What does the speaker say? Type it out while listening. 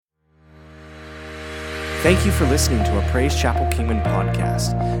Thank you for listening to a Praise Chapel Kingman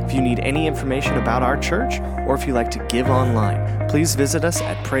podcast. If you need any information about our church, or if you like to give online, please visit us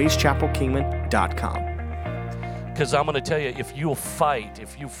at praisechapelkingman.com. Because I'm going to tell you, if you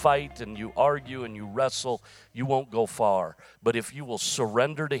fight and you argue and you wrestle, you won't go far. But if you will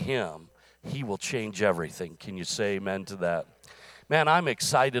surrender to Him, He will change everything. Can you say amen to that? Man, I'm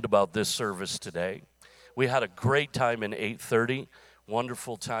excited about this service today. We had a great time in 8:30.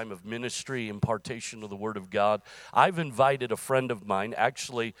 Wonderful time of ministry, impartation of the Word of God. I've invited a friend of mine.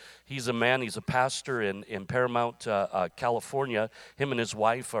 Actually, he's a pastor in Paramount, California. Him and his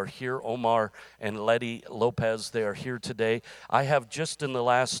wife are here, Omar and Letty Lopez. They are here today. I have just in the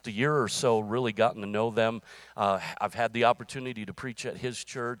last year or so really gotten to know them. I've had the opportunity to preach at his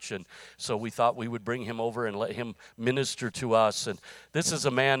church, and so we thought we would bring him over and let him minister to us. And this is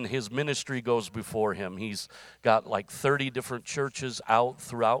a man, his ministry goes before him. He's got like 30 different churches out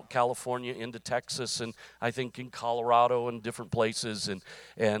throughout California into Texas, and I think in Colorado and different places,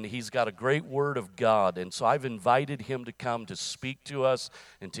 and he's got a great word of God. And so I've invited him to come to speak to us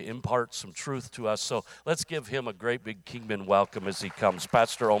and to impart some truth to us. So let's give him a great big Kingman welcome as he comes.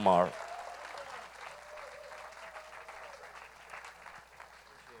 Pastor Omar.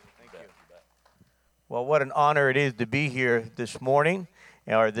 Thank you. Well, what an honor it is to be here this morning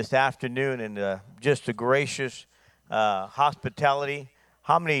or this afternoon, and just a gracious hospitality.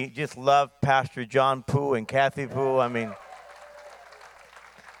 How many just love Pastor John Poo and Kathy Poo? I mean,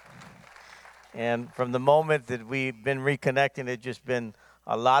 and from the moment that we've been reconnecting, it's just been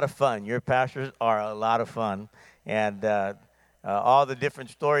a lot of fun. Your pastors are a lot of fun, and all the different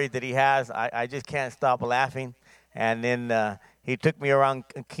stories that he has, I just can't stop laughing. And then he took me around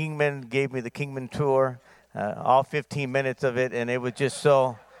Kingman, gave me the Kingman tour, all 15 minutes of it, and it was just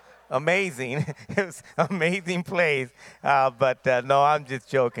so amazing. It was an amazing place. But no, I'm just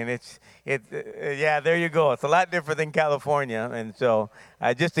joking. Yeah, there you go. It's a lot different than California. And so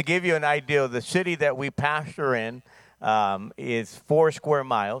just to give you an idea, the city that we pastor in is 4 square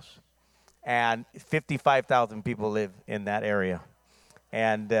miles, and 55,000 people live in that area.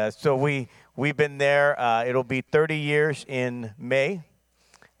 And so we've been there. It'll be 30 years in May.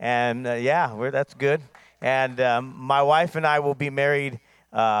 And that's good. And my wife and I will be married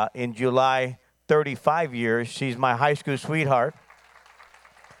in July, 35 years. She's my high school sweetheart.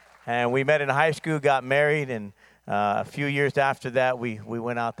 And we met in high school, got married, and a few years after that, we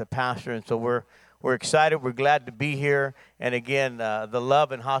went out to pastor. And so we're excited. We're glad to be here. And again, the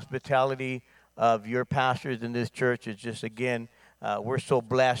love and hospitality of your pastors in this church is just, again, we're so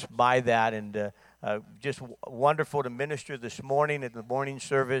blessed by that. And just wonderful to minister this morning at the morning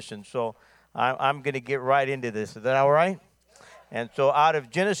service. And so I'm going to get right into this. Is that all right? And so out of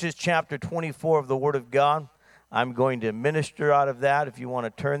Genesis chapter 24 of the Word of God, I'm going to minister out of that if you want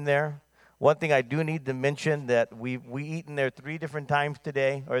to turn there. One thing I do need to mention that we eaten there 3 different times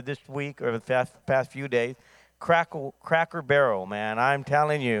today, or this week, or the past few days. Cracker Barrel, man, I'm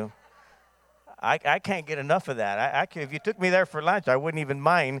telling you, I can't get enough of that. If you took me there for lunch, I wouldn't even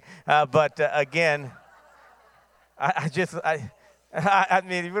mind. But again, I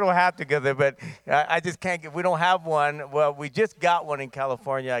mean, we don't have to go there, but I just can't we don't have one. Well, we just got one in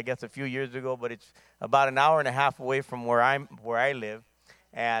California, I guess, a few years ago, but it's about an hour and a half away from where I live,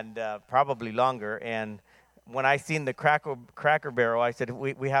 and probably longer. And when I seen the Cracker Barrel, I said,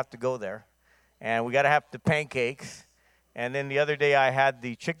 we have to go there. And we got to have the pancakes. And then the other day I had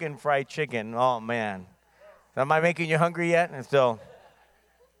the fried chicken. Oh, man. Am I making you hungry yet?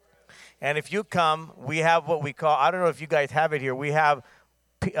 And if you come, we have what we call, I don't know if you guys have it here, we have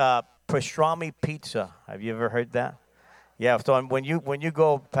pastrami pizza. Have you ever heard that? Yeah, so when you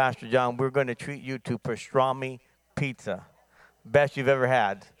go, Pastor John, we're going to treat you to pastrami pizza. Best you've ever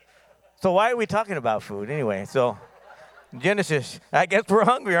had. So why are we talking about food anyway? So Genesis, I guess we're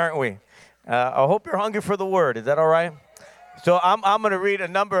hungry, aren't we? I hope you're hungry for the Word. Is that all right? So I'm going to read a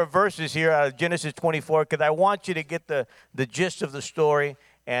number of verses here out of Genesis 24 because I want you to get the gist of the story,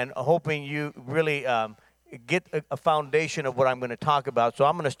 and hoping you really get a foundation of what I'm going to talk about. So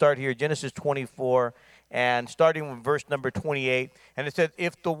I'm going to start here, Genesis 24, and starting with verse number 28. And it says,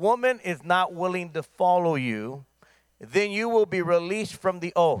 if the woman is not willing to follow you, then you will be released from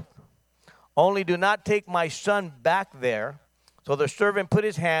the oath. Only do not take my son back there. So the servant put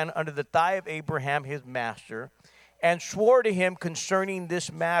his hand under the thigh of Abraham, his master, and swore to him concerning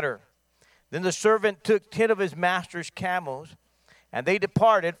this matter. Then the servant took 10 of his master's camels, and they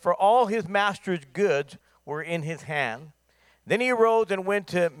departed, for all his master's goods were in his hand. Then he arose and went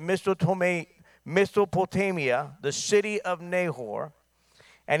to Mesopotamia, the city of Nahor.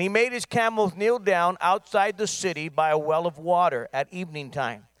 And he made his camels kneel down outside the city by a well of water at evening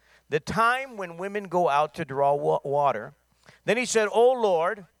time. the time when women go out to draw water. Then he said, O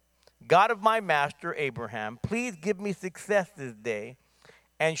Lord, God of my master Abraham, please give me success this day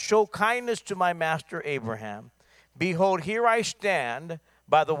and show kindness to my master Abraham. Behold, here I stand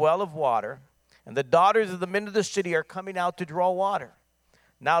by the well of water, and the daughters of the men of the city are coming out to draw water.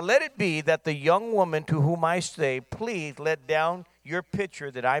 Now let it be that the young woman to whom I say, please let down your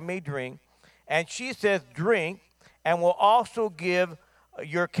pitcher that I may drink. And she says, drink, and will also give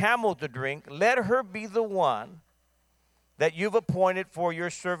your camel to drink. Let her be the one that you've appointed for your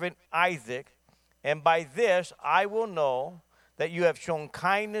servant Isaac. And by this I will know that you have shown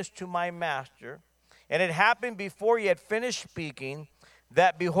kindness to my master. And it happened before he had finished speaking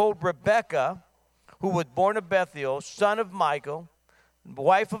that, behold, Rebekah, who was born of Bethuel, son of Michael,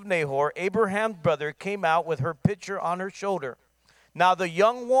 wife of Nahor, Abraham's brother, came out with her pitcher on her shoulder. Now the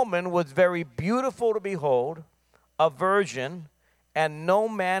young woman was very beautiful to behold, a virgin, and no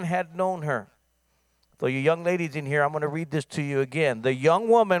man had known her. So you young ladies in here, I'm going to read this to you again. The young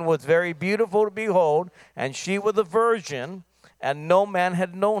woman was very beautiful to behold, and she was a virgin, and no man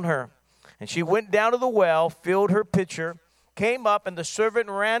had known her. And she went down to the well, filled her pitcher, came up, and the servant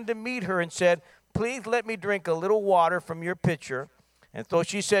ran to meet her and said, please let me drink a little water from your pitcher. And so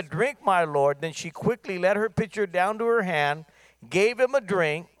she said, drink, my lord. Then she quickly let her pitcher down to her hand, gave him a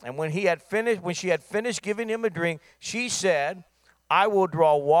drink. And when she had finished giving him a drink, she said, I will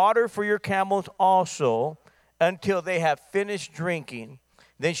draw water for your camels also until they have finished drinking.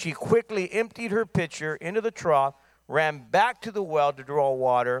 Then she quickly emptied her pitcher into the trough, ran back to the well to draw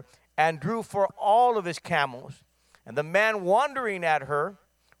water, and drew for all of his camels. And the man, wondering at her,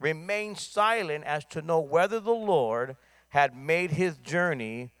 remained silent as to know whether the Lord had made his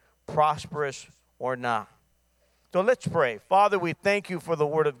journey prosperous or not. So let's pray. Father, we thank you for the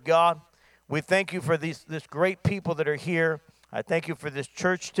word of God. We thank you for this great people that are here. I thank you for this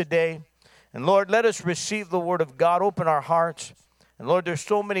church today. And Lord, let us receive the word of God. Open our hearts. And Lord, there's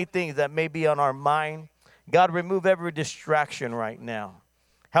so many things that may be on our mind. God, remove every distraction right now.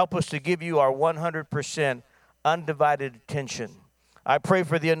 Help us to give you our 100% undivided attention. I pray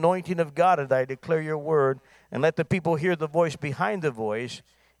for the anointing of God as I declare your word, and let the people hear the voice behind the voice.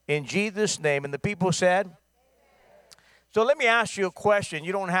 In Jesus' name. And the people said? So let me ask you a question.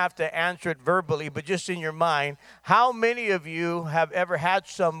 You don't have to answer it verbally, but just in your mind. How many of you have ever had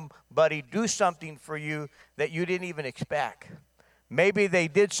somebody do something for you that you didn't even expect? Maybe they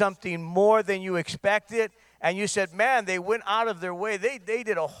did something more than you expected, and you said, man, they went out of their way. They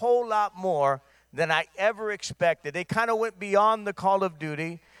did a whole lot more than I ever expected. They kind of went beyond the call of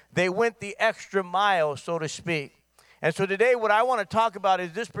duty. They went the extra mile, so to speak. And so today what I want to talk about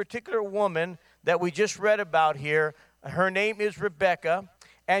is this particular woman that we just read about here. Her name is Rebekah,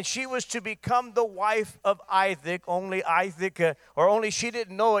 and she was to become the wife of Isaac. Only she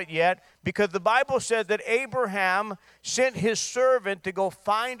didn't know it yet, because the Bible says that Abraham sent his servant to go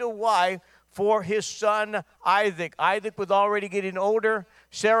find a wife for his son Isaac. Isaac was already getting older.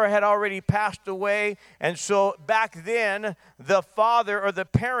 Sarah had already passed away. And so back then, the father or the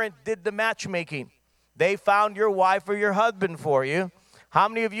parent did the matchmaking. They found your wife or your husband for you. How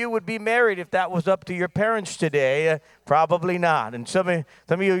many of you would be married if that was up to your parents today? Probably not. And some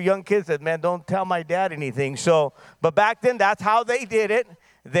of you young kids said, man, don't tell my dad anything. But back then, that's how they did it.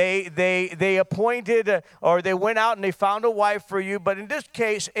 They appointed or they went out and they found a wife for you. But in this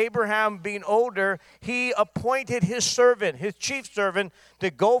case, Abraham being older, he appointed his servant, his chief servant, to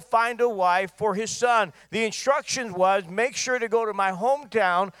go find a wife for his son. The instructions was, make sure to go to my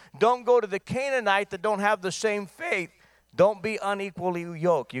hometown. Don't go to the Canaanite that don't have the same faith. Don't be unequally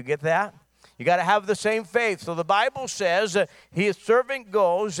yoked. You get that? You got to have the same faith. So the Bible says his servant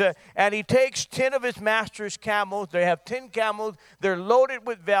goes and he takes 10 of his master's camels. They have 10 camels. They're loaded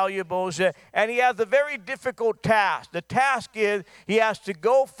with valuables. And he has a very difficult task. The task is he has to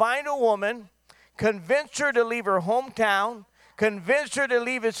go find a woman, convince her to leave her hometown, convince her to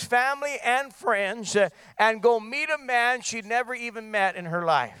leave his family and friends, and go meet a man she never even met in her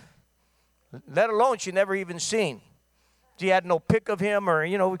life, let alone she never even seen. She had no pic of him or,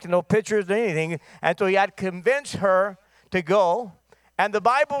 no pictures or anything. And so he had convinced her to go. And the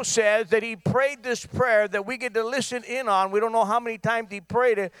Bible says that he prayed this prayer that we get to listen in on. We don't know how many times he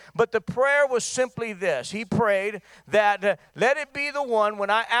prayed it, but the prayer was simply this. He prayed that let it be the one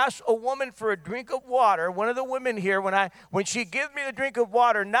when I ask a woman for a drink of water, one of the women here, when she gives me a drink of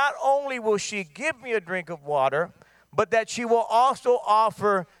water, not only will she give me a drink of water, but that she will also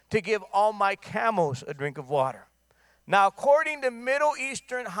offer to give all my camels a drink of water. Now, according to Middle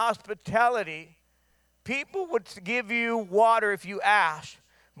Eastern hospitality, people would give you water if you asked,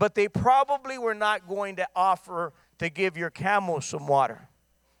 but they probably were not going to offer to give your camels some water.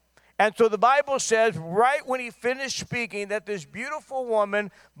 And so the Bible says right when he finished speaking that this beautiful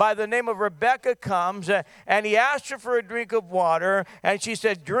woman by the name of Rebecca comes and he asked her for a drink of water. And she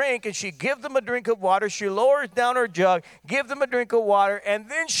said, drink. And she gives them a drink of water. She lowers down her jug, gives them a drink of water. And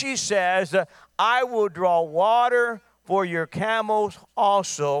then she says, I will draw water for your camels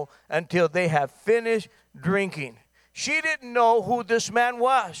also until they have finished drinking. She didn't know who this man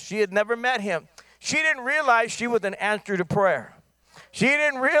was. She had never met him. She didn't realize she was an answer to prayer. She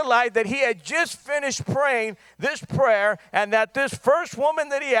didn't realize that he had just finished praying this prayer and that this first woman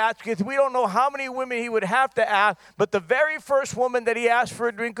that he asked, because we don't know how many women he would have to ask, but the very first woman that he asked for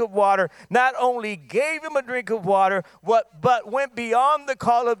a drink of water not only gave him a drink of water, but went beyond the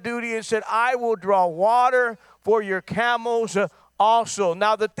call of duty and said, I will draw water for your camels also.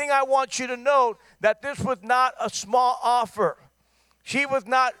 Now, the thing I want you to note, that this was not a small offer. She was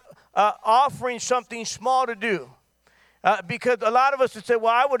not offering something small to do. Because a lot of us would say,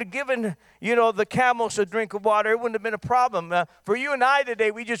 well, I would have given, the camels a drink of water. It wouldn't have been a problem. For you and I today,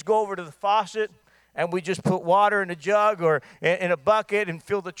 we just go over to the faucet and we just put water in a jug or in a bucket and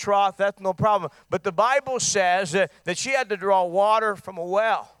fill the trough. That's no problem. But the Bible says that she had to draw water from a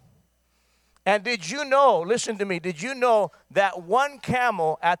well. And did you know, listen to me, did you know that one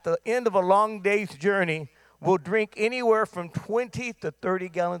camel at the end of a long day's journey will drink anywhere from 20 to 30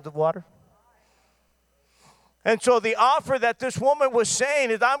 gallons of water? And so the offer that this woman was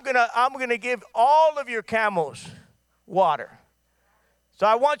saying is, I'm gonna give all of your camels water. So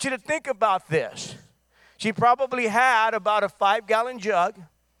I want you to think about this. She probably had about a 5-gallon jug,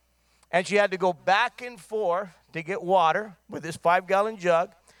 and she had to go back and forth to get water with this 5-gallon jug.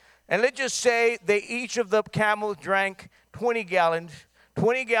 And let's just say each of the camels drank 20 gallons.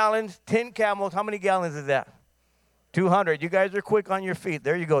 20 gallons, 10 camels. How many gallons is that? 200. You guys are quick on your feet.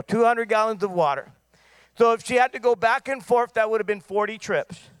 There you go. 200 gallons of water. So if she had to go back and forth, that would have been 40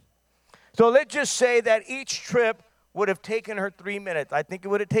 trips. So let's just say that each trip would have taken her 3 minutes. I think it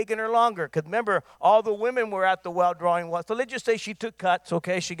would have taken her longer because remember, all the women were at the well drawing water. So let's just say she took cuts,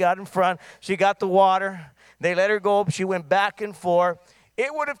 okay? She got in front. She got the water. They let her go. She went back and forth.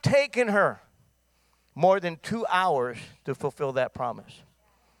 It would have taken her more than 2 hours to fulfill that promise.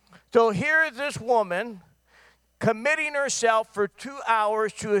 So here is this woman committing herself for 2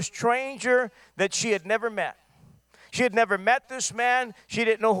 hours to a stranger that she had never met. She had never met this man. She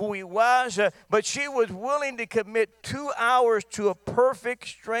didn't know who he was, but she was willing to commit 2 hours to a perfect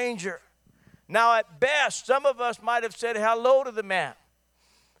stranger. Now, at best, some of us might have said hello to the man.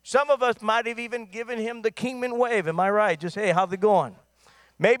 Some of us might have even given him the Kingman wave. Am I right? Just, hey, how's it going?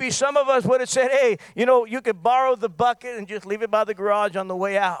 Maybe some of us would have said, hey, you could borrow the bucket and just leave it by the garage on the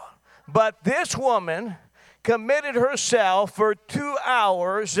way out. But this woman committed herself for 2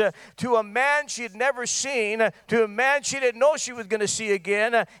 hours to a man she had never seen, to a man she didn't know she was going to see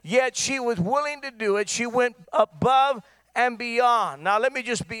again, yet she was willing to do it. She went above and beyond. Now, let me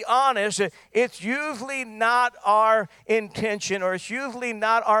just be honest. It's usually not our intention or it's usually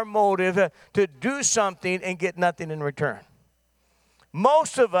not our motive to do something and get nothing in return.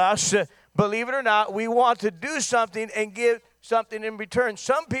 Most of us, believe it or not, we want to do something and give something in return.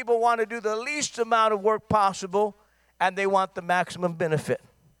 Some people want to do the least amount of work possible, and they want the maximum benefit.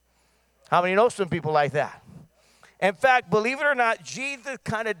 How many know some people like that? In fact, believe it or not, Jesus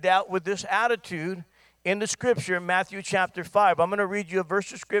kind of dealt with this attitude in the scripture in Matthew chapter 5. I'm going to read you a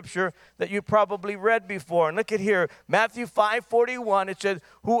verse of scripture that you probably read before. And look at here, Matthew 5:41. It says,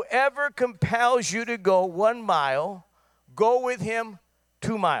 whoever compels you to go 1 mile, go with him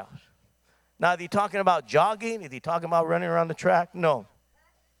 2 miles. Now, is he talking about jogging? Is he talking about running around the track? No.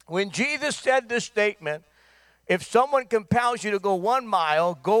 When Jesus said this statement, if someone compels you to go 1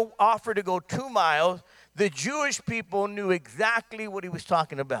 mile, offer to go 2 miles, the Jewish people knew exactly what he was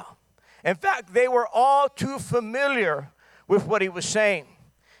talking about. In fact, they were all too familiar with what he was saying.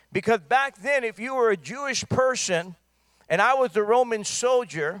 Because back then, if you were a Jewish person and I was a Roman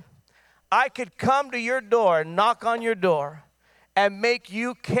soldier, I could come to your door, knock on your door, and make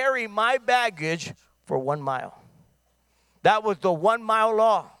you carry my baggage for 1 mile. That was the 1 mile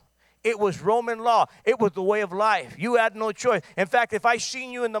law. It was Roman law. It was the way of life. You had no choice. In fact, if I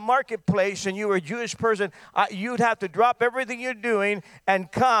seen you in the marketplace and you were a Jewish person, you'd have to drop everything you're doing and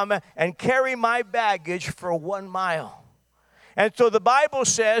come and carry my baggage for 1 mile. And so the Bible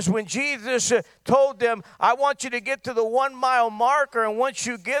says when Jesus told them, I want you to get to the 1 mile marker, and once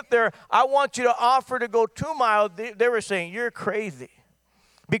you get there, I want you to offer to go 2 miles, they were saying, you're crazy.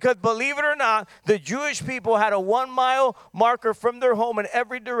 Because believe it or not, the Jewish people had a 1-mile marker from their home in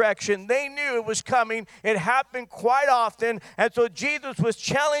every direction. They knew it was coming. It happened quite often. And so Jesus was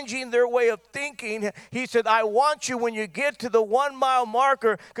challenging their way of thinking. He said, I want you when you get to the 1-mile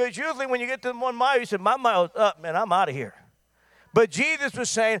marker, because usually when you get to the 1 mile, you say, my mile's up, man, I'm out of here. But Jesus was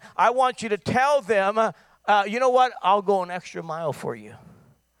saying, I want you to tell them, you know what, I'll go an extra mile for you.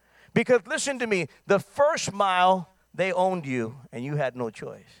 Because listen to me, the first mile, they owned you, and you had no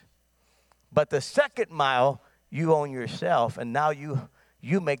choice. But the second mile, you own yourself, and now you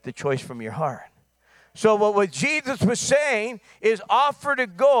make the choice from your heart. So what Jesus was saying is offer to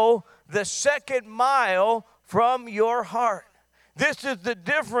go the second mile from your heart. This is the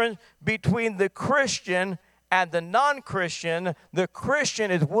difference between the Christian and the non-Christian. The Christian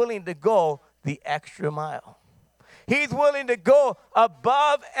is willing to go the extra mile. He's willing to go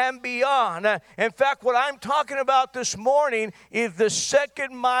above and beyond. In fact, what I'm talking about this morning is the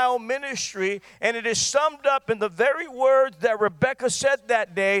second mile ministry, and it is summed up in the very words that Rebecca said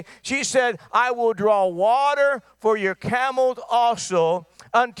that day. She said, I will draw water for your camels also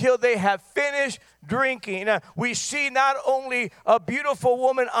until they have finished drinking. We see not only a beautiful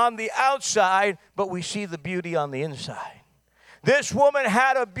woman on the outside, but we see the beauty on the inside. This woman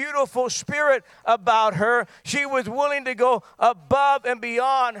had a beautiful spirit about her. She was willing to go above and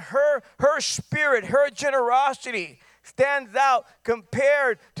beyond. Her spirit, her generosity stands out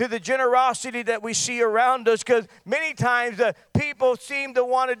compared to the generosity that we see around us, because many times people seem to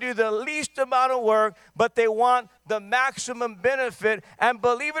want to do the least amount of work, but they want the maximum benefit. And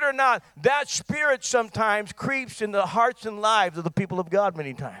believe it or not, that spirit sometimes creeps in the hearts and lives of the people of God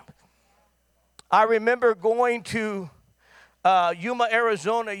many times. I remember going to Yuma,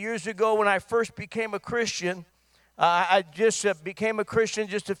 Arizona years ago when I first became a Christian. I just became a Christian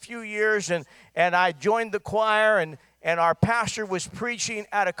just a few years, and I joined the choir, and our pastor was preaching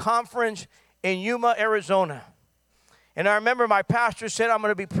at a conference in Yuma, Arizona. And I remember my pastor said, I'm going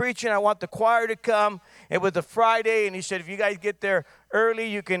to be preaching. I want the choir to come. It was a Friday, and he said, if you guys get there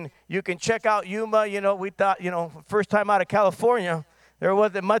early, you can check out Yuma. You know, we thought, first time out of California, there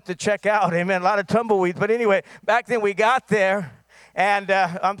wasn't much to check out. Amen. A lot of tumbleweeds. But anyway, back then we got there, and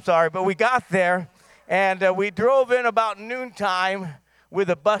we got there, and we drove in about noontime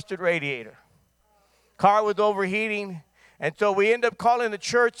with a busted radiator. Car was overheating, and so we ended up calling the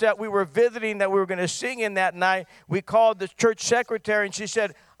church that we were visiting, that we were going to sing in that night. We called the church secretary, and she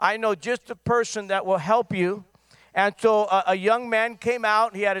said, I know just the person that will help you. And so a young man came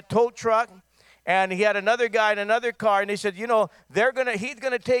out. He had a tow truck. And he had another guy in another car, and he said, he's going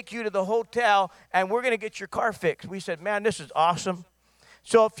to take you to the hotel, and we're going to get your car fixed. We said, man, this is awesome.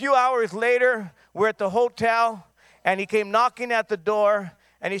 So a few hours later, we're at the hotel, and he came knocking at the door,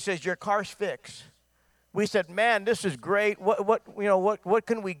 and he says, your car's fixed. We said, man, this is great. What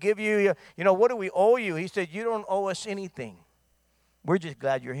can we give you? What do we owe you? He said, you don't owe us anything. We're just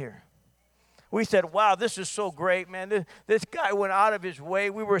glad you're here. We said, wow, this is so great, man. This guy went out of his way.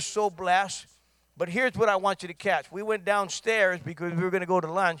 We were so blessed. But here's what I want you to catch. We went downstairs because we were going to go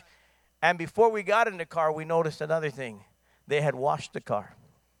to lunch. And before we got in the car, we noticed another thing. They had washed the car.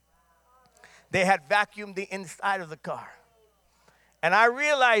 They had vacuumed the inside of the car. And I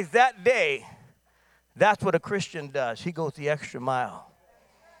realized that day, that's what a Christian does. He goes the extra mile.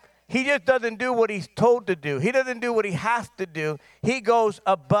 He just doesn't do what he's told to do. He doesn't do what he has to do. He goes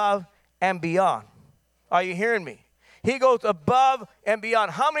above and beyond. Are you hearing me? He goes above and beyond.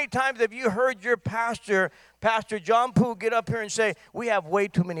 How many times have you heard your pastor, Pastor John Poo, get up here and say, we have way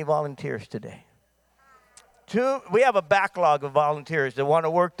too many volunteers today? We have a backlog of volunteers that want to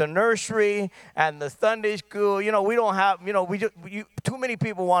work the nursery and the Sunday school. We don't have, too many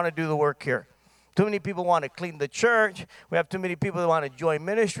people want to do the work here. Too many people want to clean the church. We have too many people that want to join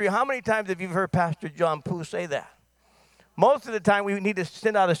ministry. How many times have you heard Pastor John Poo say that? Most of the time, we need to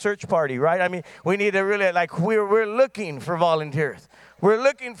send out a search party, right? I mean, we need to really, we're looking for volunteers. We're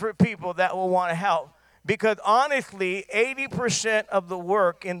looking for people that will want to help. Because honestly, 80% of the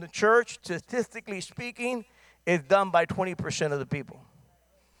work in the church, statistically speaking, is done by 20% of the people.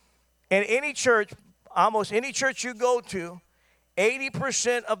 In any church, almost any church you go to,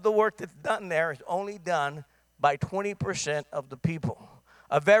 80% of the work that's done there is only done by 20% of the people.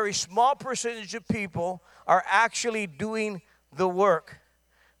 A very small percentage of people are actually doing the work.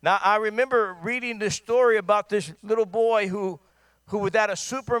 Now, I remember reading this story about this little boy who was at a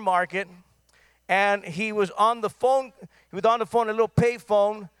supermarket, and he was on the phone. He was on the phone, a little pay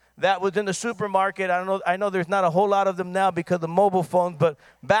phone that was in the supermarket. I know there's not a whole lot of them now because of mobile phones, but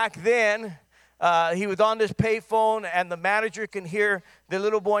back then, he was on this pay phone, and the manager can hear the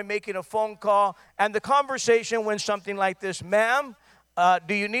little boy making a phone call, and the conversation went something like this: ma'am,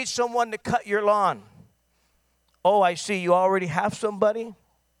 Do you need someone to cut your lawn? Oh, I see. You already have somebody?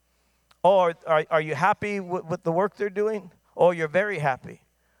 Oh, are you happy with the work they're doing? Oh, you're very happy.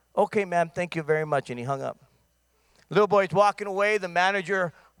 Okay, ma'am, thank you very much. And he hung up. Little boy's walking away. The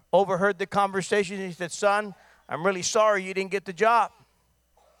manager overheard the conversation. He said, son, I'm really sorry you didn't get the job.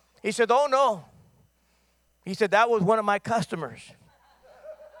 He said, oh, no. He said, that was one of my customers.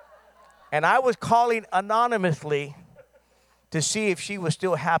 And I was calling anonymously to see if she was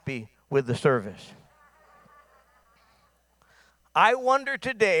still happy with the service. I wonder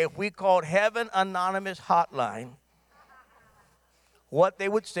today if we called Heaven Anonymous Hotline, what they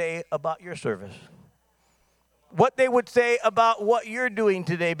would say about your service. What they would say about what you're doing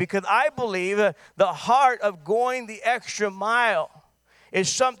today. Because I believe the heart of going the extra mile is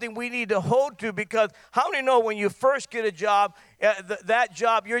something we need to hold to. Because how many know when you first get a job, that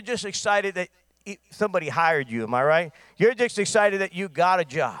job, you're just excited that somebody hired you, am I right? You're just excited that you got a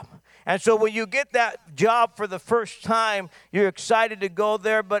job. And so when you get that job for the first time, you're excited to go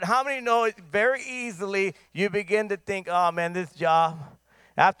there. But how many know it very easily you begin to think, oh, man, this job,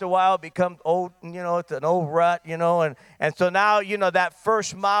 after a while it becomes old, it's an old rut, And so now, that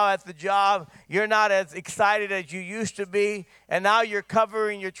first mile at the job, you're not as excited as you used to be. And now you're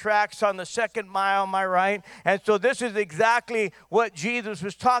covering your tracks on the second mile, am I right? And so this is exactly what Jesus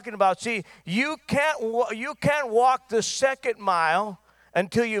was talking about. See, you can't walk the second mile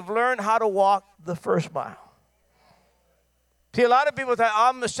until you've learned how to walk the first mile. See, a lot of people say,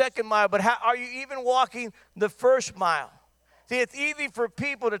 I'm the second mile, but are you even walking the first mile? See, it's easy for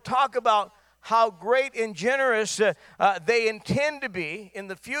people to talk about how great and generous they intend to be in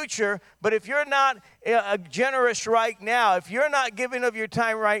the future, but if you're not generous right now, if you're not giving of your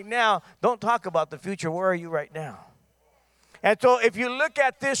time right now, don't talk about the future. Where are you right now? And so if you look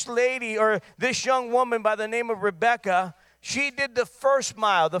at this lady or this young woman by the name of Rebecca, she did the first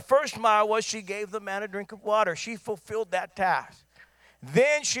mile. The first mile was she gave the man a drink of water. She fulfilled that task.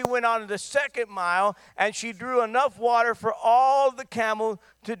 Then she went on to the second mile, and she drew enough water for all the camels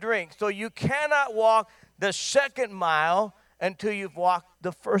to drink. So you cannot walk the second mile until you've walked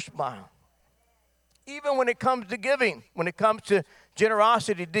the first mile. Even when it comes to giving, when it comes to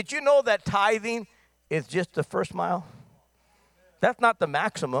generosity, did you know that tithing is just the first mile? That's not the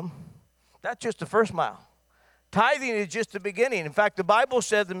maximum. That's just the first mile. Tithing is just the beginning. In fact, the Bible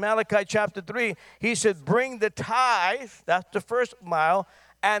says in Malachi chapter 3, he said, bring the tithe, that's the first mile,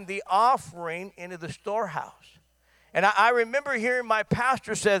 and the offering into the storehouse. And I remember hearing my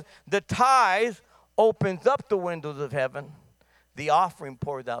pastor says, the tithe opens up the windows of heaven. The offering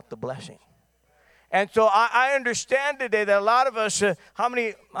pours out the blessing. And so I understand today that a lot of us, how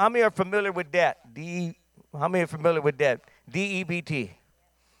many are familiar with debt? How many are familiar with debt? DEBT.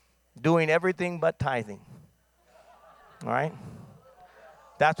 Doing everything but tithing. All right?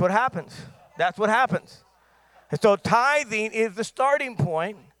 That's what happens. That's what happens. And so tithing is the starting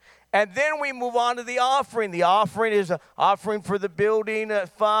point. And then we move on to the offering. The offering is an offering for the building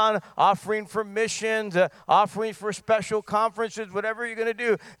fund, offering for missions, offering for special conferences, whatever you're going to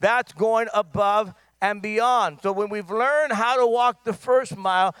do. That's going above and beyond. So when we've learned how to walk the first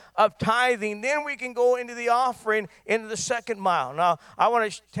mile of tithing, then we can go into the offering into the second mile. Now, I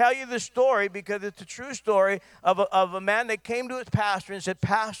want to tell you this story because it's a true story of a man that came to his pastor and said,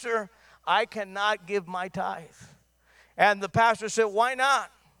 Pastor, I cannot give my tithe. And the pastor said, why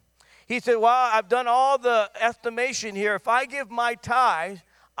not? He said, well, I've done all the estimation here. If I give my tithe,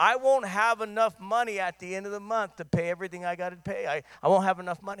 I won't have enough money at the end of the month to pay everything I got to pay. I won't have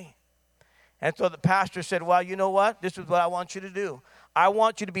enough money. And so the pastor said, well, you know what? This is what I want you to do. I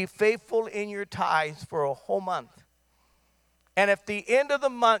want you to be faithful in your tithes for a whole month. And if the end of the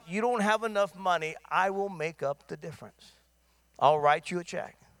month you don't have enough money, I will make up the difference. I'll write you a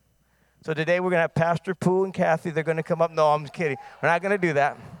check. So today we're going to have Pastor Pooh and Kathy. They're going to come up. No, I'm kidding. We're not going to do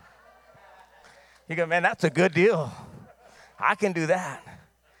that. You go, man, that's a good deal. I can do that.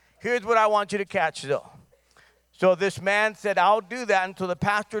 Here's what I want you to catch, though. So this man said, I'll do that. And so the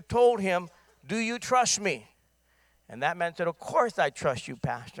pastor told him, do you trust me? And that man said, of course I trust you,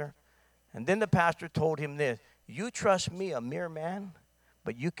 Pastor. And then the pastor told him this, you trust me, a mere man,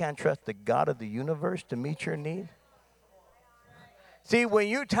 but you can't trust the God of the universe to meet your need? See, when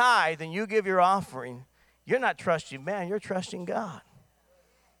you tithe and you give your offering, you're not trusting man, you're trusting God.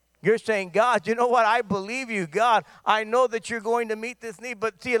 You're saying, God, you know what? I believe you. God, I know that you're going to meet this need.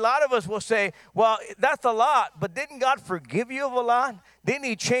 But see, a lot of us will say, well, that's a lot. But didn't God forgive you of a lot? Didn't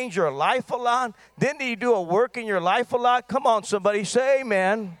he change your life a lot? Didn't he do a work in your life a lot? Come on, somebody say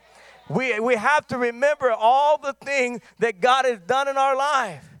amen. We have to remember all the things that God has done in our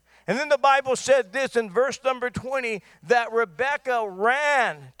life. And then the Bible said this in verse number 20, that Rebekah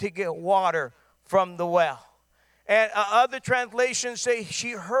ran to get water from the well. And other translations say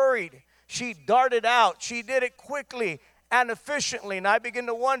she hurried. She darted out. She did it quickly and efficiently. And I begin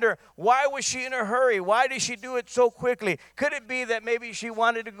to wonder, why was she in a hurry? Why did she do it so quickly? Could it be that maybe she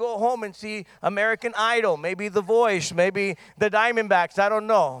wanted to go home and see American Idol, maybe The Voice, maybe the Diamondbacks? I don't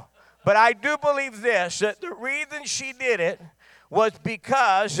know. But I do believe this, that the reason she did it was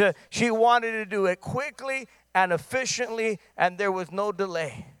because she wanted to do it quickly and efficiently, and there was no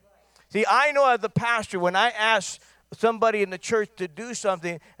delay. See, I know as a pastor, when I ask somebody in the church to do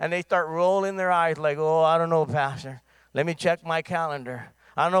something and they start rolling their eyes like, oh, I don't know, Pastor. Let me check my calendar.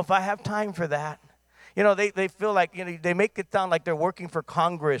 I don't know if I have time for that. You know, they feel like, you know, they make it sound like they're working for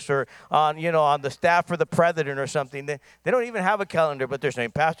Congress or on, you know, on the staff for the president or something. They don't even have a calendar, but they're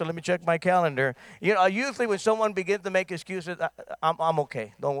saying, Pastor, let me check my calendar. You know, usually when someone begins to make excuses, I'm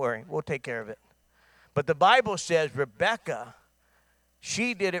okay. Don't worry. We'll take care of it. But the Bible says Rebekah,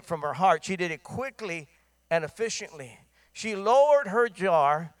 she did it from her heart. She did it quickly and efficiently. She lowered her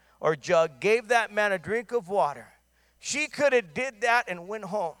jar or jug, gave that man a drink of water. She could have did that and went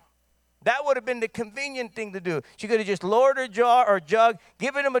home. That would have been the convenient thing to do. She could have just lowered her jar or jug,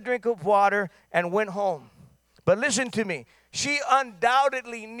 given him a drink of water, and went home. But listen to me. She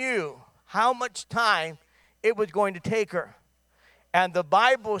undoubtedly knew how much time it was going to take her. And the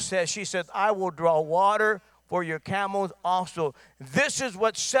Bible says, she says, I will draw water for your camels also. This is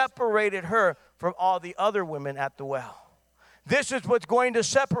what separated her from all the other women at the well. This is what's going to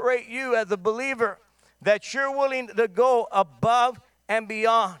separate you as a believer, that you're willing to go above and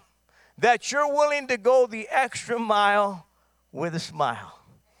beyond, that you're willing to go the extra mile with a smile.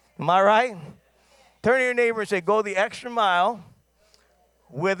 Am I right? Turn to your neighbor and say, go the extra mile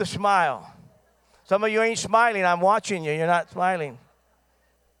with a smile. Some of you ain't smiling. I'm watching you. You're not smiling.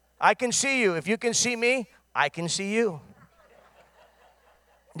 I can see you. If you can see me, I can see you.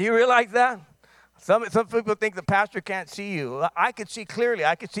 Do you realize that? Some people think the pastor can't see you. I can see clearly.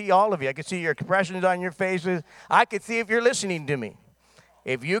 I can see all of you. I can see your expressions on your faces. I can see if you're listening to me.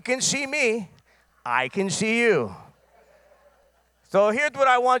 If you can see me, I can see you. So here's what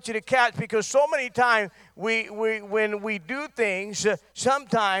I want you to catch, because so many times when we do things,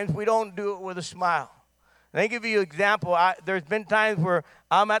 sometimes we don't do it with a smile. Let me give you an example. There's been times where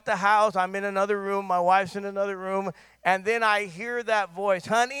I'm at the house, I'm in another room, my wife's in another room, and then I hear that voice,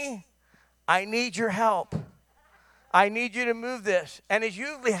 honey, I need your help. I need you to move this. And it's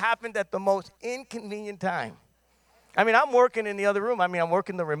usually happened at the most inconvenient time. I mean, I'm working in the other room. I mean, I'm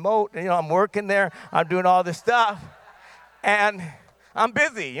working the remote. You know, I'm working there. I'm doing all this stuff. And I'm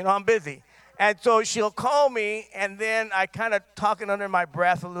busy. You know, I'm busy. And so she'll call me, and then I kind of talking under my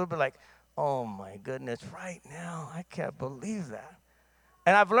breath a little bit like, oh, my goodness, right now, I can't believe that.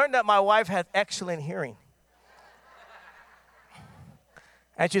 And I've learned that my wife has excellent hearing.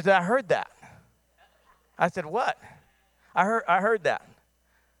 And she said, I heard that. I said, what? I heard that.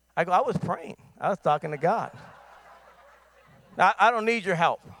 I go, I was praying. I was talking to God. I don't need your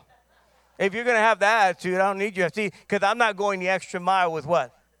help. If you're going to have that attitude, I don't need you. See, because I'm not going the extra mile with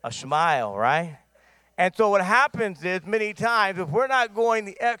what? A smile, right? And so what happens is many times, if we're not going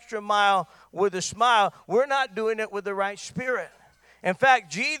the extra mile with a smile, we're not doing it with the right spirit. In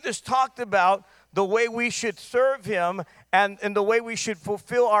fact, Jesus talked about the way we should serve him and the way we should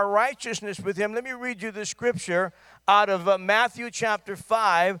fulfill our righteousness with him. Let me read you the scripture out of Matthew chapter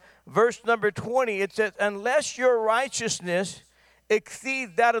 5, verse number 20. It says, unless your righteousness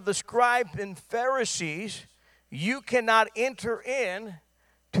exceeds that of the scribes and Pharisees, you cannot enter in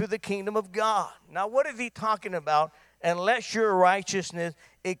to the kingdom of God. Now, what is he talking about? Unless your righteousness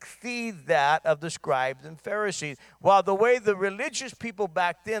exceeds that of the scribes and Pharisees. While the way the religious people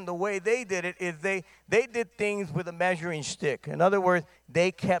back then, the way they did it is they did things with a measuring stick. In other words,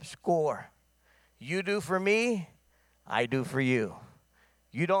 they kept score. You do for me, I do for you.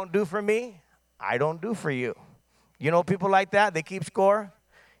 You don't do for me, I don't do for you. You know people like that? They keep score.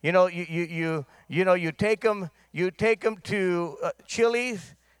 You know, you take them to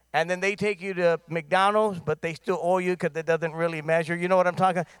Chili's, and then they take you to McDonald's, but they still owe you because it doesn't really measure. You know what I'm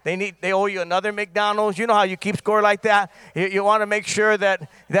talking? They owe you another McDonald's. You know how you keep score like that? You want to make sure that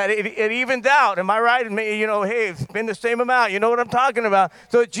it evens out. Am I right? You know, hey, it's been the same amount. You know what I'm talking about?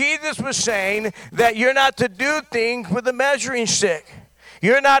 So Jesus was saying that you're not to do things with a measuring stick.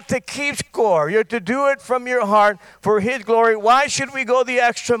 You're not to keep score. You're to do it from your heart for his glory. Why should we go the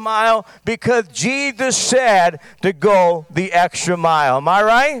extra mile? Because Jesus said to go the extra mile. Am I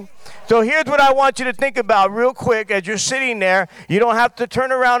right? So here's what I want you to think about real quick as you're sitting there. You don't have to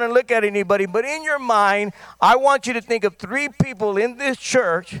turn around and look at anybody. But in your mind, I want you to think of 3 people in this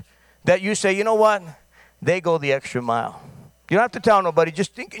church that you say, you know what? They go the extra mile. You don't have to tell nobody.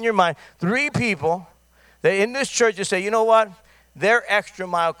 Just think in your mind, 3 people that in this church you say, you know what? They're extra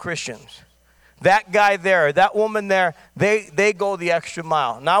mile Christians. That guy there, that woman there, they go the extra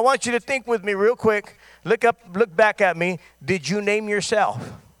mile. Now I want you to think with me real quick. Look back at me. Did you name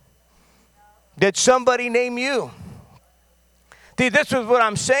yourself? Did somebody name you? See, this is what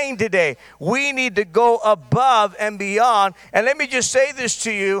I'm saying today. We need to go above and beyond. And let me just say this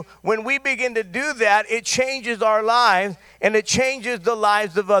to you. When we begin to do that, it changes our lives and it changes the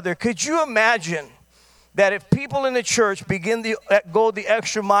lives of others. Could you imagine that if people in the church begin to go the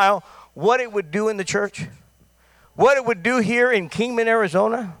extra mile, what it would do in the church? What it would do here in Kingman,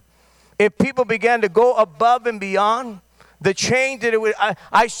 Arizona? If people began to go above and beyond, the change that it would,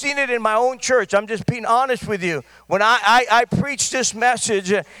 I've seen it in my own church. I'm just being honest with you. When I preached this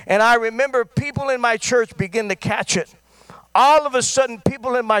message, and I remember people in my church begin to catch it. All of a sudden,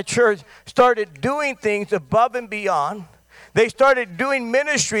 people in my church started doing things above and beyond. They started doing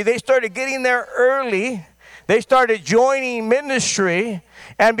ministry. They started getting there early. They started joining ministry.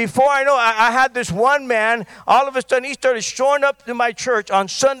 And before I know, I had this one man, all of a sudden he started showing up to my church on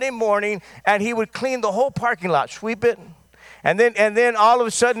Sunday morning, and he would clean the whole parking lot, sweep it. And then all of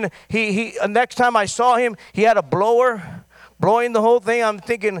a sudden, he next time I saw him, he had a blower blowing the whole thing. I'm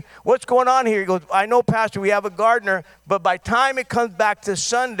thinking, what's going on here? He goes, I know, Pastor, we have a gardener, but by the time it comes back to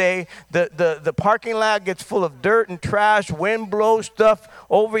Sunday, the parking lot gets full of dirt and trash, wind blows stuff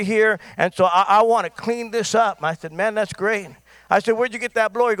over here, and so I want to clean this up. And I said, man, that's great. I said, where'd you get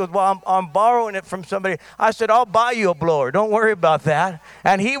that blower? He goes, well, I'm borrowing it from somebody. I said, I'll buy you a blower. Don't worry about that.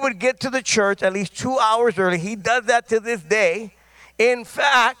 And he would get to the church at least 2 hours early. He does that to this day. In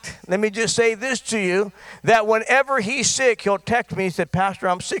fact, let me just say this to you, that whenever he's sick, he'll text me. He said, Pastor,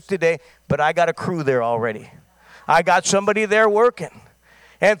 I'm sick today, but I got a crew there already. I got somebody there working.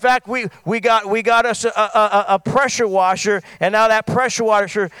 In fact, we got us a pressure washer, and now that pressure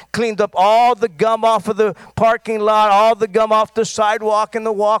washer cleans up all the gum off of the parking lot, all the gum off the sidewalk and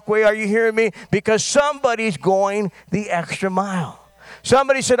the walkway. Are you hearing me? Because somebody's going the extra mile.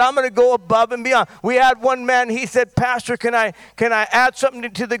 Somebody said, I'm going to go above and beyond. We had one man, he said, Pastor, can I add something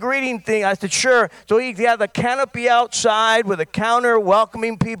to the greeting thing? I said, sure. So he had a canopy outside with a counter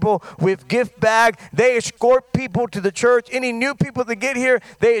welcoming people with gift bag. They escort people to the church. Any new people that get here,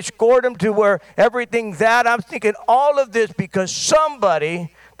 they escort them to where everything's at. I'm thinking all of this because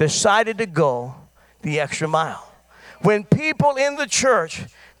somebody decided to go the extra mile. When people in the church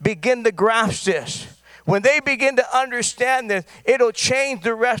begin to grasp this, when they begin to understand this, it'll change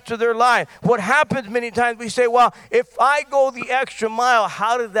the rest of their life. What happens many times, we say, well, if I go the extra mile,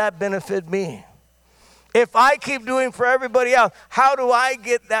 how does that benefit me? If I keep doing for everybody else, how do I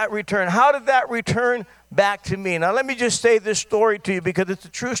get that return? How does that return back to me? Now, let me just say this story to you because it's a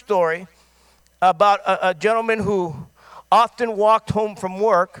true story about a gentleman who often walked home from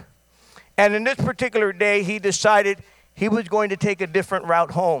work. And in this particular day, he decided he was going to take a different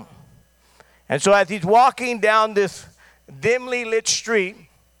route home. And so as he's walking down this dimly lit street,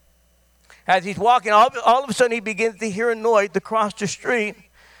 as he's walking, all of a sudden he begins to hear a noise across the street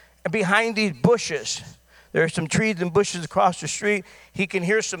and behind these bushes. There are some trees and bushes across the street. He can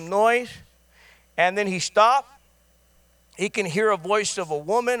hear some noise, and then he stopped. He can hear a voice of a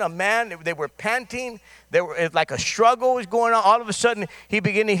woman, a man. They were panting. It's like a struggle was going on. All of a sudden, he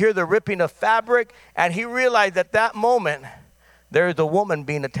began to hear the ripping of fabric, and he realized at that moment there's a woman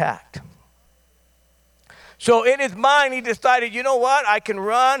being attacked. So in his mind, he decided, you know what? I can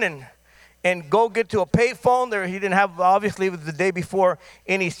run and go get to a payphone. He didn't have, obviously, it was the day before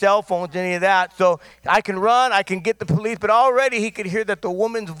any cell phones, any of that. So I can run, I can get the police. But already he could hear that the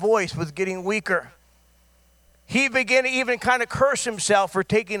woman's voice was getting weaker. He began to even kind of curse himself for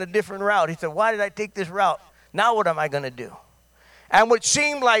taking a different route. He said, why did I take this route? Now what am I going to do? And what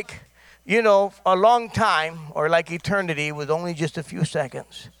seemed like, a long time or like eternity was only just a few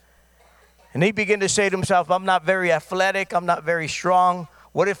seconds. And he began to say to himself, I'm not very athletic. I'm not very strong.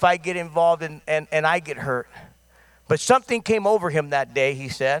 What if I get involved and I get hurt? But something came over him that day, he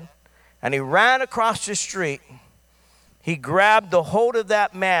said, and he ran across the street. He grabbed the hold of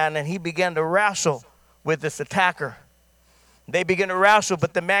that man, and he began to wrestle with this attacker. They began to wrestle,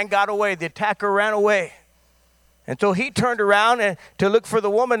 but the man got away. The attacker ran away. And so he turned around to look for the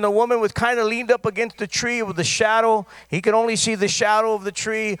woman. The woman was kind of leaned up against the tree with the shadow. He could only see the shadow of the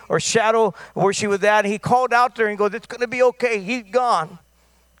tree or shadow where she was at. And he called out there and goes, it's going to be okay. He's gone.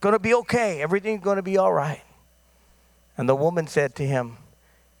 It's going to be okay. Everything's going to be all right. And the woman said to him,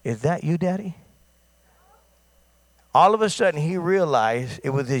 is that you, Daddy? All of a sudden, he realized it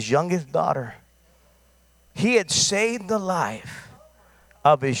was his youngest daughter. He had saved the life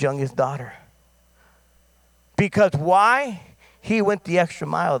of his youngest daughter. Because why? He went the extra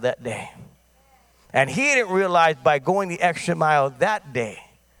mile that day. And he didn't realize by going the extra mile that day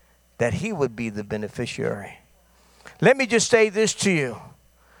that he would be the beneficiary. Let me just say this to you.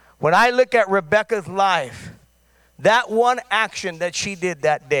 When I look at Rebekah's life, that one action that she did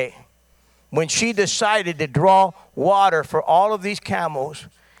that day, when she decided to draw water for all of these camels,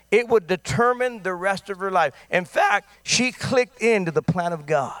 it would determine the rest of her life. In fact, she clicked into the plan of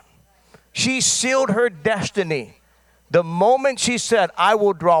God. She sealed her destiny. The moment she said, I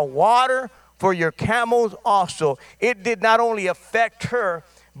will draw water for your camels also, it did not only affect her,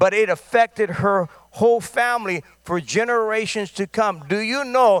 but it affected her whole family for generations to come. Do you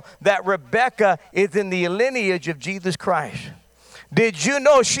know that Rebekah is in the lineage of Jesus Christ? Did you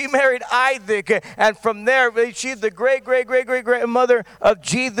know she married Isaac, and from there she's the great-great-great-great-grandmother of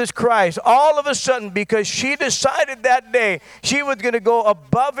Jesus Christ? All of a sudden, because she decided that day she was going to go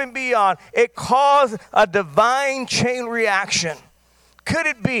above and beyond, it caused a divine chain reaction. Could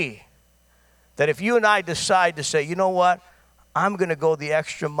it be that if you and I decide to say, you know what, I'm going to go the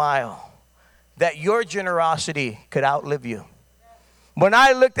extra mile, that your generosity could outlive you? When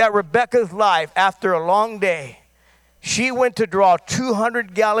I looked at Rebekah's life after a long day, she went to draw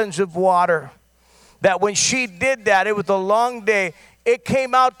 200 gallons of water. That when she did that, it was a long day. It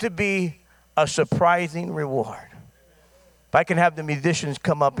came out to be a surprising reward. If I can have the musicians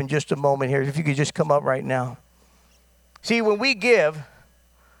come up in just a moment here. If you could just come up right now. See, when we give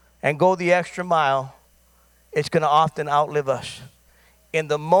and go the extra mile, it's going to often outlive us. In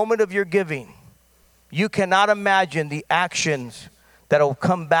the moment of your giving, you cannot imagine the actions that will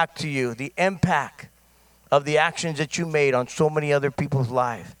come back to you, the impact of the actions that you made on so many other people's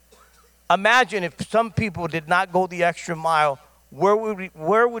lives. Imagine if some people did not go the extra mile, where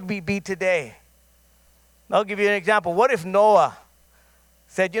would we be today? I'll give you an example. What if Noah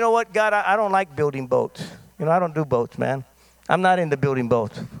said, you know what, God, I don't like building boats. You know, I don't do boats, man. I'm not into building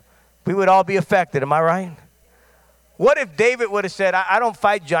boats. We would all be affected, am I right? What if David would have said, I don't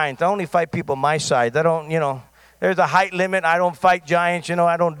fight giants. I only fight people my size. I don't, there's a height limit. I don't fight giants.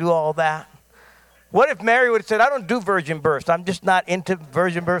 I don't do all that. What if Mary would have said, I don't do virgin births. I'm just not into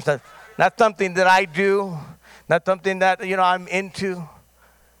virgin births. That's not something that I do. Not something that, I'm into.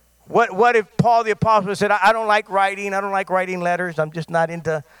 What if Paul the Apostle would have said, I don't like writing. I don't like writing letters. I'm just not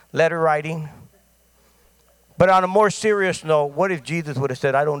into letter writing. But on a more serious note, what if Jesus would have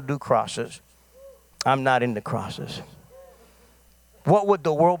said, I don't do crosses. I'm not into crosses. What would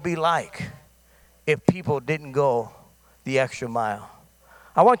the world be like if people didn't go the extra mile?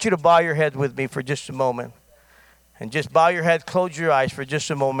 I want you to bow your heads with me for just a moment. And just bow your head, close your eyes for just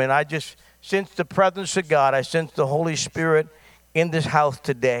a moment. I just sense the presence of God. I sense the Holy Spirit in this house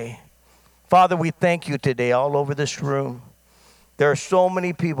today. Father, we thank you today all over this room. There are so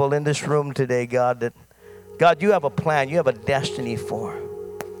many people in this room today, God, that, God, you have a plan. You have a destiny for.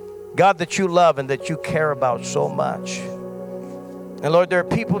 God, that you love and that you care about so much. And Lord, there are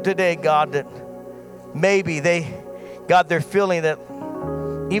people today, God, that maybe they're feeling that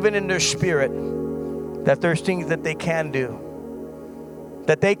even in their spirit, that there's things that they can do,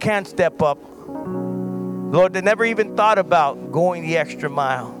 that they can step up. Lord, they never even thought about going the extra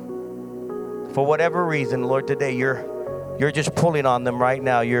mile. For whatever reason, Lord, today you're just pulling on them right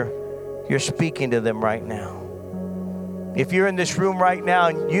now. You're speaking to them right now. If you're in this room right now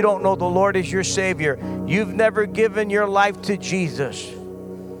and you don't know the Lord as your Savior, you've never given your life to Jesus.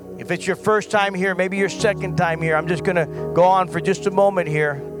 If it's your first time here, maybe your second time here, I'm just going to go on for just a moment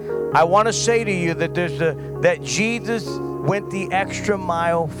here. I want to say to you that that Jesus went the extra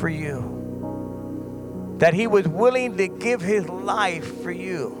mile for you. That he was willing to give his life for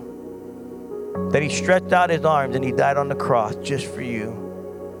you. That he stretched out his arms and he died on the cross just for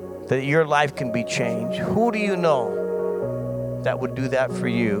you. That your life can be changed. Who do you know that would do that for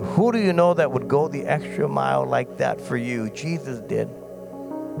you? Who do you know that would go the extra mile like that for you? Jesus did.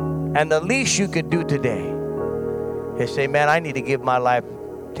 And the least you could do today is say, man, I need to give my life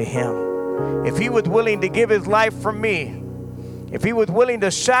to him. If he was willing to give his life for me, if he was willing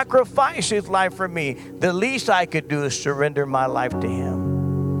to sacrifice his life for me, the least I could do is surrender my life to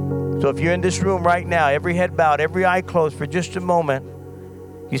him. So if you're in this room right now, every head bowed, every eye closed for just a moment,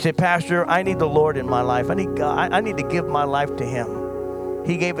 you say, Pastor, I need the Lord in my life. I need God. I need to give my life to him.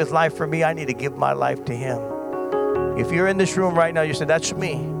 He gave his life for me. I need to give my life to him. If you're in this room right now, you say, that's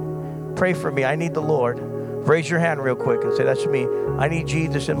me. Pray for me. I need the Lord. Raise your hand real quick and say, that's me. I need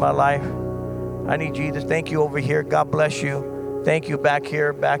Jesus in my life. I need Jesus. Thank you over here. God bless you. Thank you back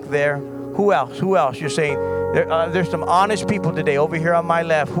here, back there. Who else? Who else? You're saying, there's some honest people today over here on my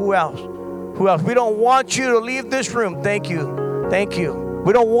left. Who else? Who else? We don't want you to leave this room. Thank you. Thank you.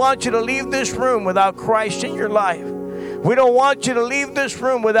 We don't want you to leave this room without Christ in your life. We don't want you to leave this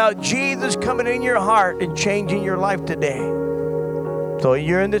room without Jesus coming in your heart and changing your life today. So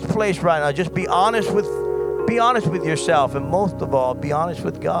you're in this place right now. Just be honest with yourself, and most of all, be honest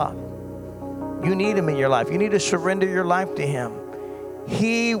with God. You need Him in your life. You need to surrender your life to Him.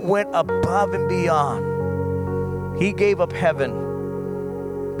 He went above and beyond. He gave up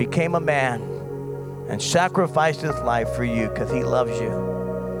heaven, became a man, and sacrificed His life for you because He loves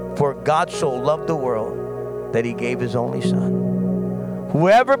you. For God so loved the world that He gave His only Son.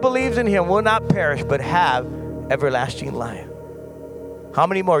 Whoever believes in Him will not perish but have everlasting life. How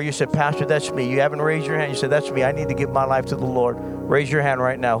many more? You said, Pastor, that's me. You haven't raised your hand. You said, that's me. I need to give my life to the Lord. Raise your hand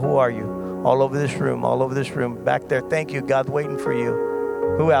right now. Who are you? All over this room. All over this room. Back there. Thank you. God's waiting for you.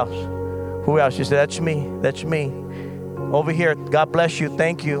 Who else? Who else? You said, that's me. That's me. Over here. God bless you.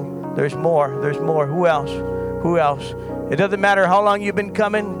 Thank you. There's more. There's more. Who else? Who else? It doesn't matter how long you've been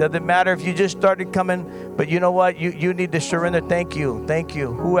coming. Doesn't matter if you just started coming. But you know what? You need to surrender. Thank you. Thank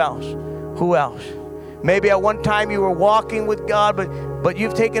you. Who else? Who else? Maybe at one time you were walking with God, but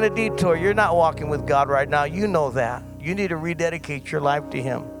you've taken a detour. You're not walking with God right now. You know that. You need to rededicate your life to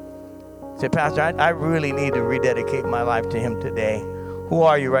Him. Say, Pastor, I really need to rededicate my life to Him today. Who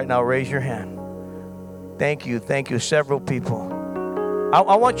are you right now? Raise your hand. Thank you. Thank you. Several people.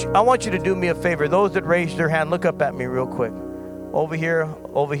 I want you to do me a favor. Those that raised their hand, look up at me real quick. Over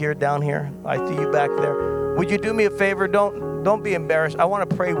here, down here. I see you back there. Would you do me a favor? Don't be embarrassed. I want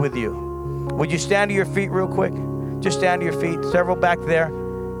to pray with you. Would you stand to your feet real quick? Just stand to your feet. Several back there.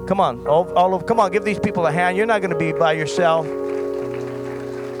 Come on. All over. Come on. Give these people a hand. You're not going to be by yourself.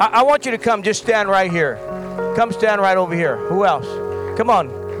 I want you to come. Just stand right here. Come stand right over here. Who else? Come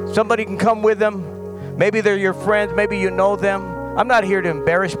on. Somebody can come with them. Maybe they're your friends. Maybe you know them. I'm not here to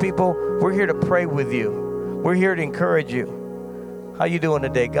embarrass people. We're here to pray with you. We're here to encourage you. How you doing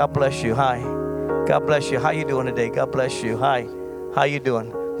today? God bless you. Hi. God bless you. How you doing today? God bless you. Hi. How you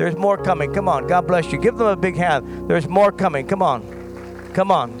doing? There's more coming. Come on. God bless you. Give them a big hand. There's more coming. Come on.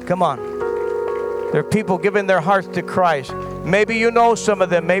 Come on. Come on. There are people giving their hearts to Christ. Maybe you know some of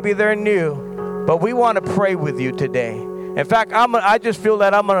them. Maybe they're new. But we want to pray with you today. In fact, I just feel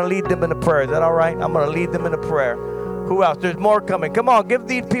that I'm going to lead them in a prayer. Is that all right? I'm going to lead them in a prayer. Who else? There's more coming. Come on. Give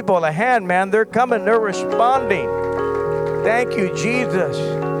these people a hand, man. They're coming. They're responding. Thank you, Jesus.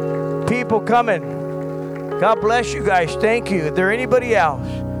 People coming. God bless you guys. Thank you. Is there anybody else?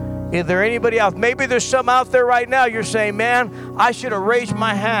 Is there anybody else? Maybe there's some out there right now. You're saying, man, I should have raised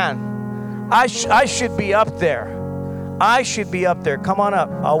my hand. I should be up there. I should be up there. Come on up.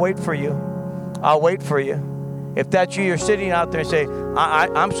 I'll wait for you. I'll wait for you. If that's you, you're sitting out there and say,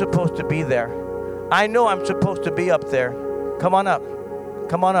 I'm supposed to be there. I know I'm supposed to be up there. Come on up.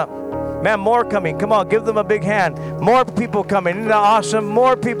 Come on up. Man, more coming. Come on, give them a big hand. More people coming. Isn't that awesome?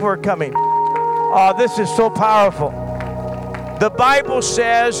 More people are coming. Oh, this is so powerful. The Bible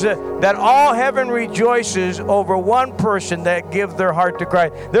says that all heaven rejoices over one person that gives their heart to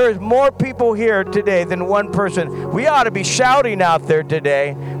Christ. There is more people here today than one person. We ought to be shouting out there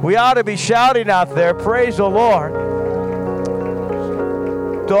today. We ought to be shouting out there. Praise the Lord.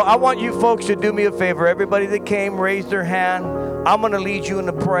 So I want you folks to do me a favor. Everybody that came, raise their hand. I'm going to lead you in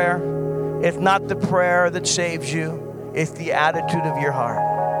a prayer. It's not the prayer that saves you. It's the attitude of your heart.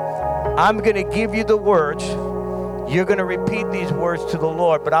 I'm going to give you the words. You're going to repeat these words to the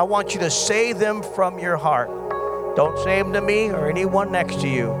Lord, but I want you to say them from your heart. Don't say them to me or anyone next to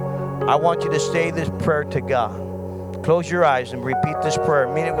you. I want you to say this prayer to God. Close your eyes and repeat this prayer.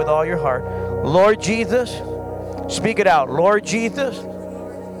 Mean it with all your heart. Lord Jesus, speak it out. Lord Jesus,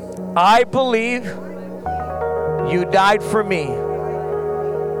 I believe you died for me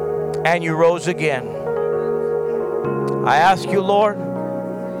and you rose again. I ask you, Lord,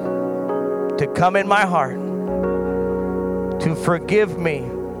 to come in my heart, to forgive me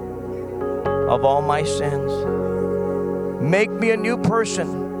of all my sins. Make me a new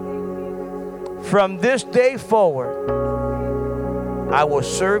person. From this day forward, I will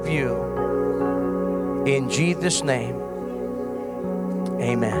serve you in Jesus' name.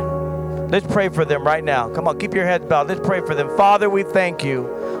 Amen. Let's pray for them right now. Come on, keep your heads bowed. Let's pray for them. Father, we thank you.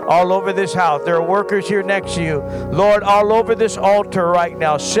 All over this house. There are workers here next to you. Lord, all over this altar right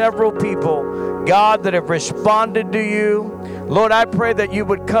now, several people, God, that have responded to you. Lord, I pray that you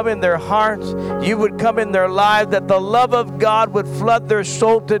would come in their hearts. You would come in their lives, that the love of God would flood their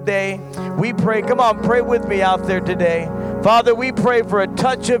soul today. We pray. Come on, pray with me out there today. Father, we pray for a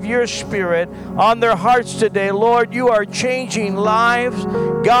touch of your Spirit on their hearts today. Lord, you are changing lives.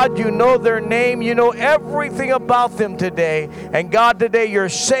 God, you know their name. You know everything about them today. And God, today you're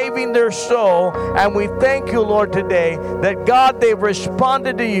saving their soul. And we thank you, Lord, today that, God, they've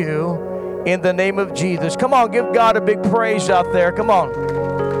responded to you in the name of Jesus. Come on, give God a big praise out there. Come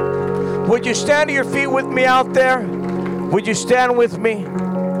on. Would you stand to your feet with me out there? Would you stand with me?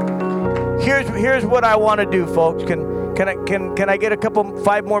 Here's what I want to do, folks. Can I get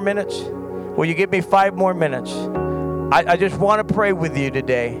 5 more minutes? Will you give me 5 more minutes? I just want to pray with you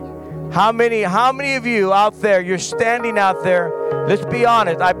today. How many of you out there, you're standing out there? Let's be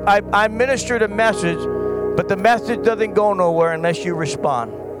honest. I ministered a message, but the message doesn't go nowhere unless you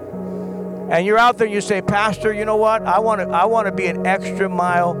respond. And you're out there and you say, Pastor, you know what? I want to be an extra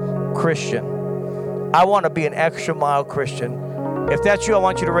mile Christian. I want to be an extra mile Christian. If that's you, I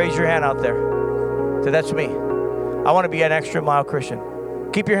want you to raise your hand out there. So that's me. I want to be an extra mile Christian.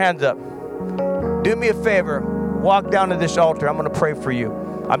 Keep your hands up. Do me a favor. Walk down to this altar. I'm going to pray for you.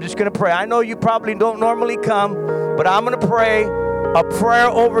 I'm just going to pray. I know you probably don't normally come, but I'm going to pray a prayer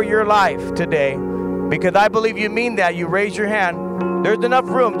over your life today because I believe you mean that. You raise your hand. There's enough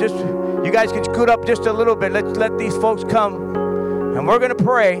room. Just you guys can scoot up just a little bit. Let's let these folks come. And we're going to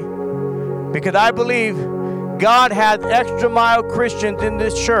pray because I believe God has extra mile Christians in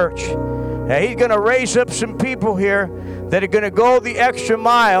this church. And he's going to raise up some people here that are going to go the extra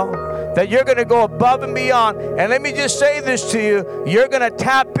mile, that you're going to go above and beyond. And let me just say this to you. You're going to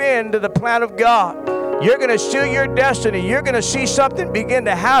tap into the plan of God. You're going to see your destiny. You're going to see something begin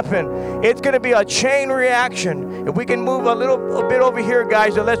to happen. It's going to be a chain reaction. If we can move a bit over here,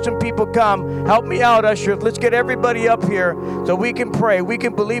 guys, and let some people come. Help me out, Usher. Let's get everybody up here so we can pray. We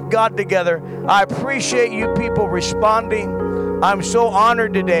can believe God together. I appreciate you people responding. I'm so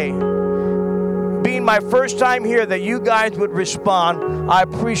honored today. Being my first time here, that you guys would respond. I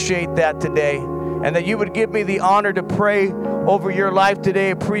appreciate that today. And that you would give me the honor to pray over your life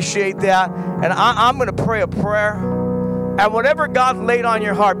today. Appreciate that. And I'm going to pray a prayer. And whatever God laid on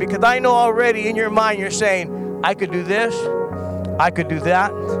your heart, because I know already in your mind you're saying, I could do this, I could do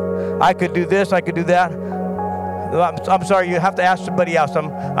that, I could do this, I could do that. I'm sorry, you have to ask somebody else.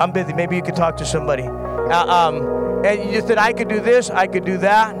 I'm busy. Maybe you could talk to somebody. And you just said, I could do this, I could do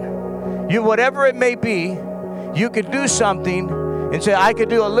that. Whatever it may be, you could do something and say, I could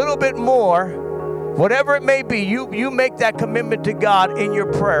do a little bit more. Whatever it may be, you make that commitment to God in your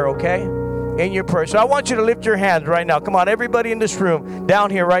prayer, okay? In your prayer. So I want you to lift your hands right now. Come on, everybody in this room, down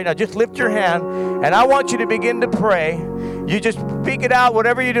here right now, just lift your hand, and I want you to begin to pray. You just speak it out,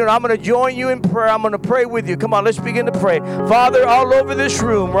 whatever you're doing. I'm going to join you in prayer. I'm going to pray with you. Come on, let's begin to pray. Father, all over this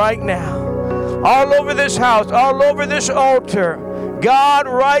room right now, all over this house, all over this altar, God,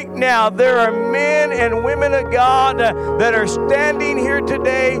 right now, there are men and women of God that are standing here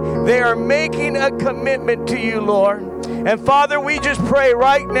today. They are making a commitment to you, Lord. And Father, we just pray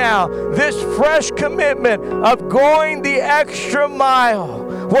right now, this fresh commitment of going the extra mile.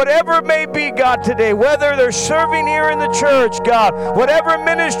 Whatever it may be, God, today, whether they're serving here in the church, God, whatever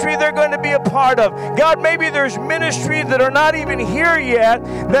ministry they're going to be a part of. God, maybe there's ministries that are not even here yet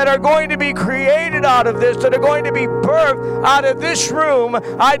that are going to be created out of this, that are going to be birthed out of this room.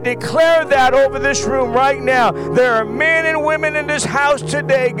 I declare that over this room right now. There are men and women in this house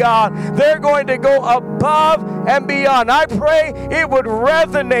today, God. They're going to go above and beyond. I pray it would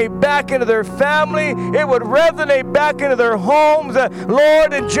resonate back into their family. It would resonate back into their homes.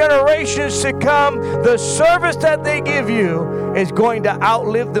 Lord, in generations to come, the service that they give you is going to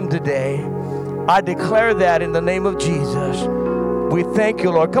outlive them today. I declare that in the name of Jesus. We thank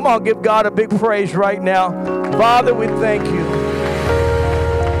you, Lord. Come on, give God a big praise right now. Father, we thank you.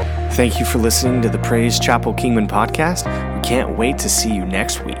 Thank you for listening to the Praise Chapel Kingman podcast. We can't wait to see you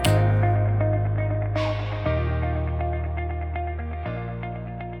next week.